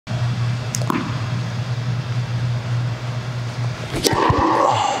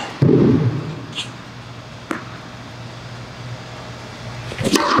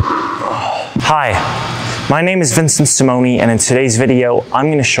Hi, my name is Vincent Simone, and in today's video, I'm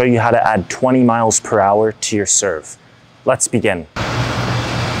going to show you how to add 20 miles per hour to your serve. Let's begin.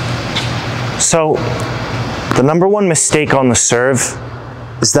 So, the number one mistake on the serve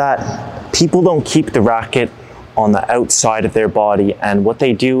is that people don't keep the racket on the outside of their body, and what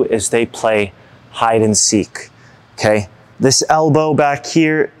they do is they play hide and seek, okay? This elbow back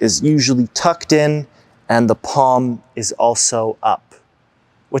here is usually tucked in, and the palm is also up.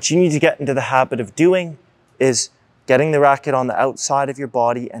 What you need to get into the habit of doing is getting the racket on the outside of your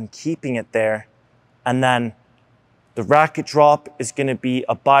body and keeping it there. And then the racket drop is going to be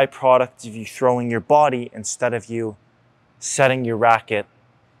a byproduct of you throwing your body instead of you setting your racket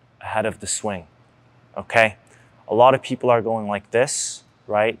ahead of the swing. Okay? A lot of people are going like this,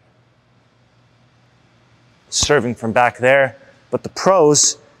 right? Serving from back there. But the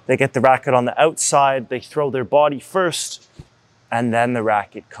pros, they get the racket on the outside, they throw their body first, and then the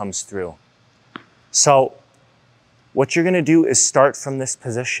racket comes through. So what you're gonna do is start from this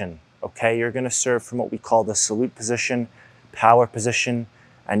position, okay? You're gonna serve from what we call the salute position, power position,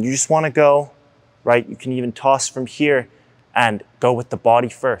 and you just wanna go, right? You can even toss from here and go with the body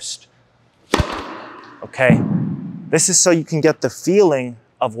first, okay? This is so you can get the feeling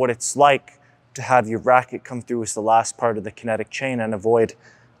of what it's like to have your racket come through as the last part of the kinetic chain and avoid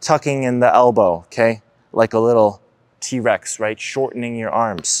tucking in the elbow, okay? Like a little T-Rex, right? Shortening your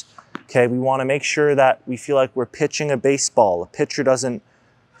arms. Okay, we want to make sure that we feel like we're pitching a baseball. A pitcher doesn't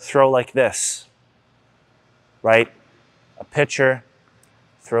throw like this, right? A pitcher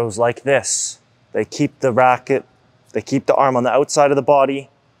throws like this. They keep the racket, they keep the arm on the outside of the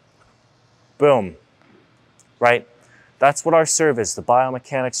body. Boom, right? That's what our serve is. The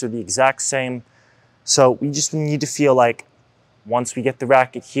biomechanics are the exact same. So we just need to feel like once we get the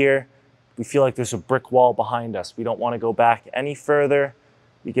racket here, we feel like there's a brick wall behind us. We don't want to go back any further.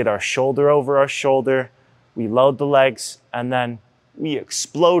 We get our shoulder over our shoulder, we load the legs, and then we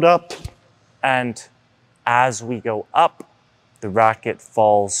explode up. And as we go up, the racket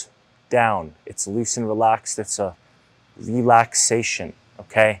falls down. It's loose and relaxed. It's a relaxation,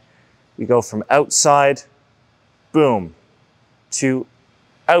 okay? We go from outside, boom, to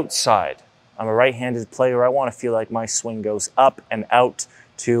outside. I'm a right-handed player. I want to feel like my swing goes up and out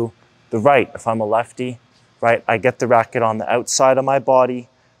to the right. If I'm a lefty, right, I get the racket on the outside of my body,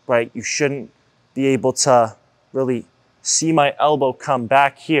 right? You shouldn't be able to really see my elbow come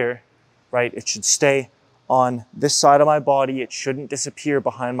back here, right? It should stay on this side of my body. It shouldn't disappear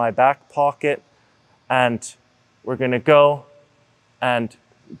behind my back pocket. And we're gonna go and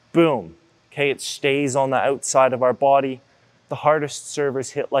boom, okay? It stays on the outside of our body. The hardest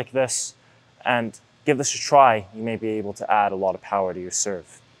servers hit like this, and give this a try. You may be able to add a lot of power to your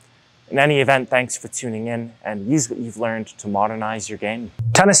serve. In any event, thanks for tuning in, and use what you've learned to modernize your game.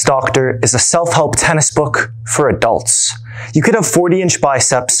 Tennis Doctor is a self-help tennis book for adults. You could have 40-inch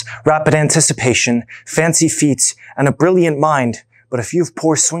biceps, rapid anticipation, fancy feet, and a brilliant mind, but if you have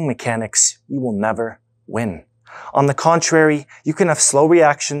poor swing mechanics, you will never win. On the contrary, you can have slow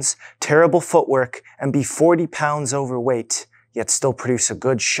reactions, terrible footwork, and be 40 pounds overweight, yet still produce a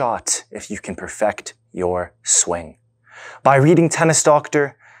good shot if you can perfect your swing. By reading Tennis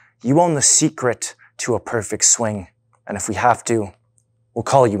Doctor, you own the secret to a perfect swing, and if we have to, we'll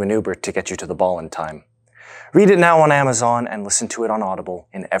call you an Uber to get you to the ball in time. Read it now on Amazon and listen to it on Audible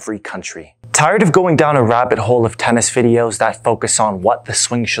in every country. Tired of going down a rabbit hole of tennis videos that focus on what the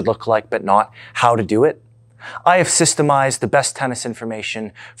swing should look like but not how to do it? I have systemized the best tennis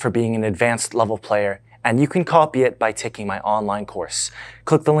information for being an advanced level player, and you can copy it by taking my online course.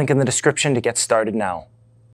 Click the link in the description to get started now.